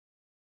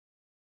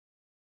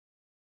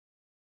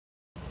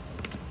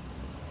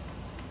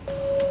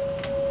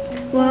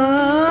Whoa,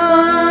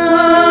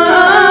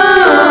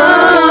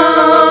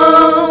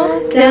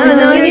 down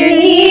on your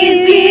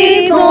knees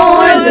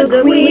before the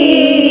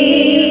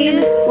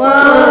Queen. Whoa,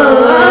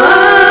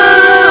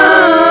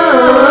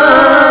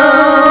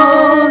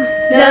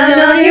 down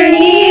on your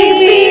knees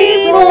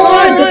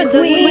before the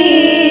Queen.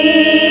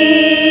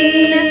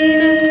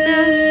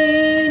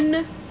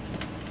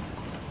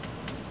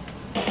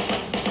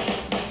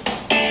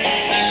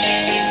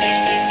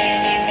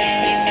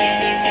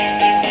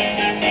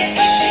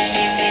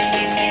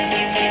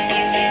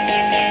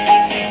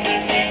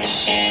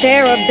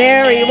 Sara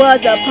Berry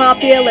was a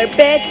popular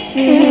bitch.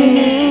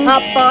 Hot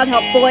bod,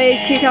 hot boy,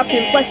 she talked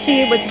and plus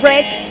she was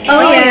rich.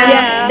 Oh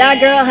yeah. That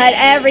girl had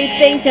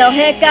everything till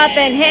hiccup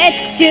and hitch.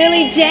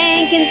 Julie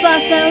Jenkins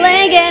lost a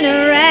leg in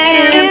a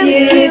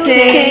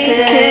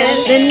amputated.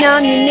 The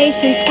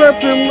nominations for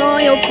prom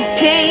royalty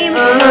came.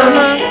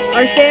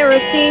 Our Sarah's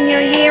senior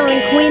year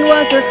and Queen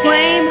was her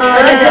claim.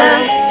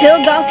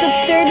 Till gossip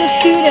stirred the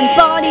student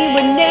body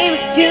would name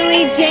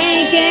Julie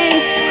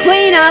Jenkins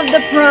Queen of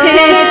the prom.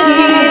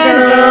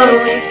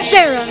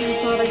 Sara, her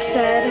father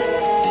said,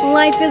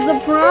 life is a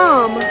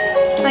prom.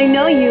 I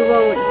know you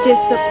won't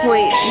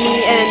disappoint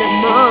me and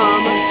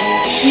Mom.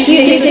 You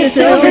taste the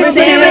silver,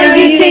 Sara,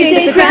 you taste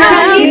the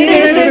crown. You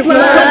taste the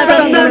blood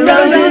from the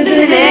roses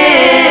in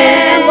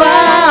hand.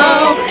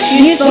 Wow.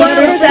 You sport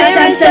for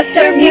such steps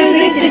their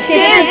music to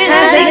dance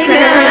as they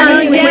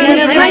crown you queen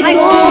of high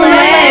school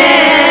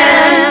land.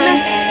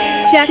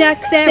 Check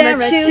Sara,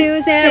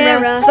 choose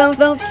Sara,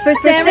 vote for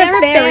Sara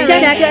Berry.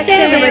 Check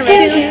Sara,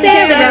 choose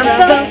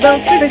Sara,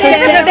 vote for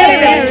Sara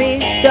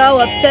Berry. So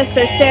obsessed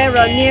her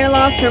Sara near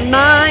lost her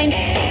mind.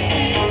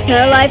 To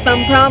life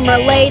on prom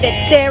related,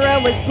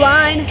 Sara was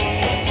blind.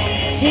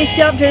 She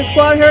shoved her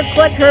squad, her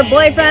clique, her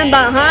boyfriend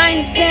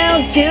behind.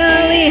 Still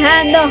Julie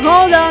had the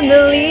hold on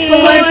the lead.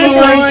 Poor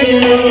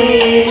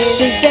Julie.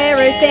 Since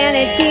Sara's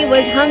sanity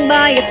was hung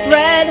by a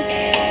thread,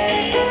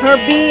 her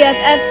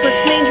BFFs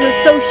proclaimed her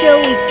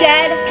socially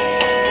dead.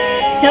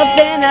 Till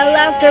then at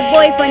last her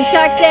boyfriend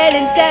texted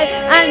and said,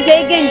 I'm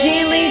taking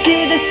Julie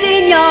to the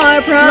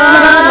senior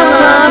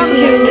prom.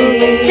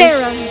 Julie.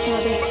 Sara, her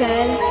father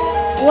said,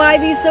 why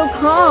be so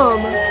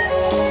calm?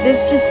 There's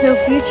just no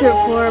future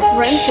for a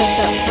princess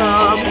at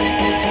prom.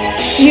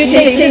 You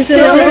taste the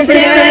silver,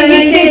 Sara,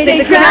 you taste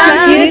the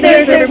crown. You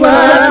thirst for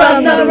blood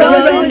from the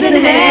roses in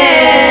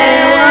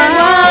hand.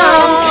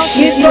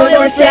 You sport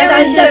for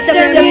Sara, steps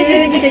their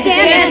music to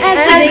dance as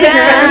they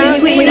crown you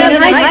queen of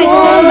high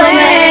school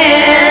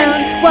land.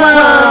 Whoa,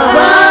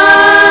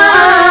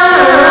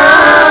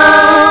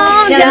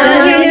 down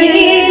on your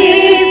knees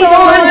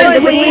before the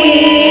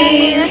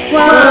Queen.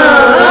 Whoa,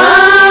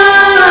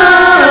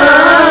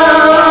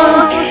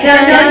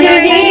 down on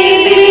your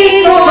knees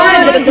before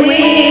the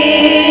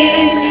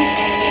Queen.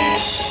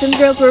 Some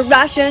girls were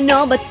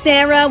rational, but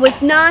Sara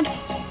was not.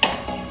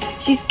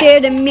 She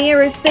stared in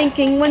mirrors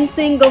thinking one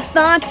single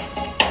thought.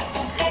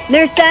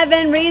 There's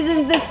 7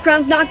 reasons this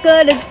crown's not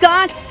good as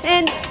got.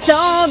 And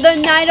so the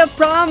night of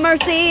prom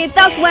mercy,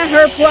 thus went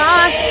her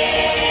plot.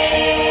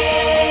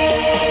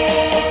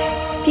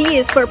 P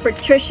is for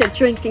Patricia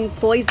drinking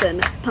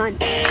poison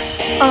punch.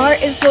 R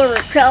is for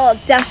Raquel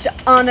dashed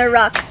on a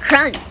rock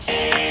crunch.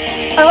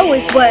 O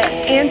is what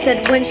Anne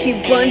said when she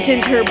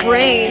bludgeoned her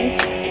brains.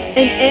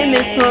 And M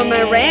is for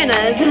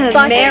Mirana's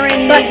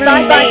marinated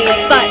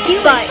remains. But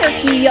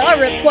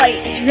Kiara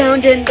quite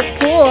drowned in the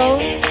pool.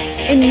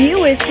 And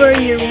U is for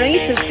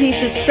Uranus's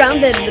pieces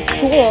stranded with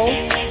school.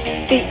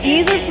 The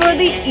E's are for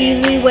the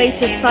easy way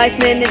to 5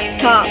 minutes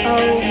tops.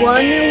 A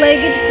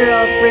one-legged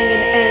girl bring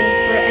an N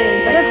for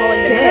N by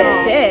calling the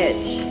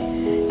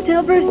bitch.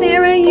 Tell for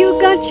Sara you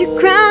got your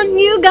crown,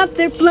 you got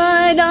their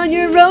blood on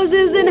your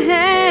roses in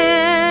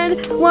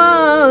hand.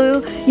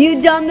 Whoa,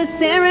 you donned the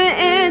Sara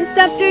and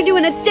scepter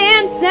doing a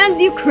dance as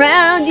you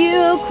crowned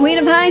you queen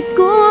of high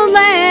school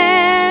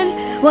land.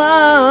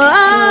 Whoa,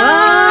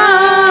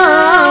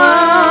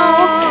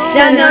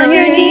 down on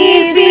your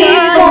knees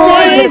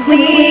before the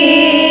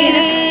Queen.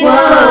 Whoa,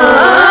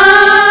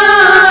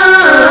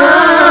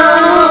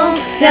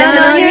 down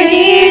on your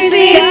knees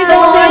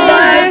before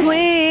the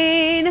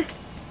Queen.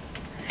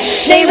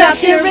 They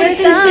wrapped their wrists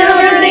in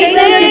silver, they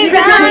said the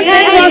crown,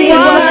 and they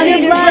washed their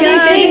bloody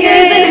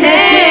fingers and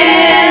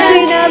hands.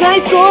 Queen of high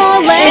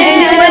school land.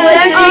 And she went to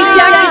every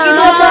jacket in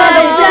the blood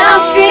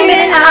itself,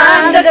 screaming,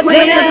 I'm the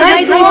queen of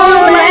high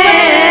school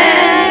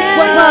land.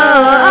 Whoa,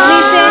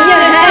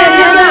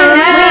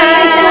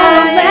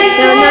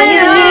 down on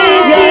your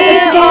knees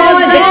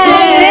before the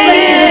Queen.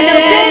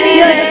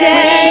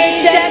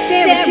 Check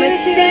Sara,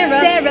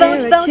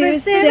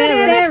 choose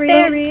Sara,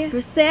 vote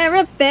for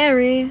Sara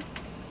Berry.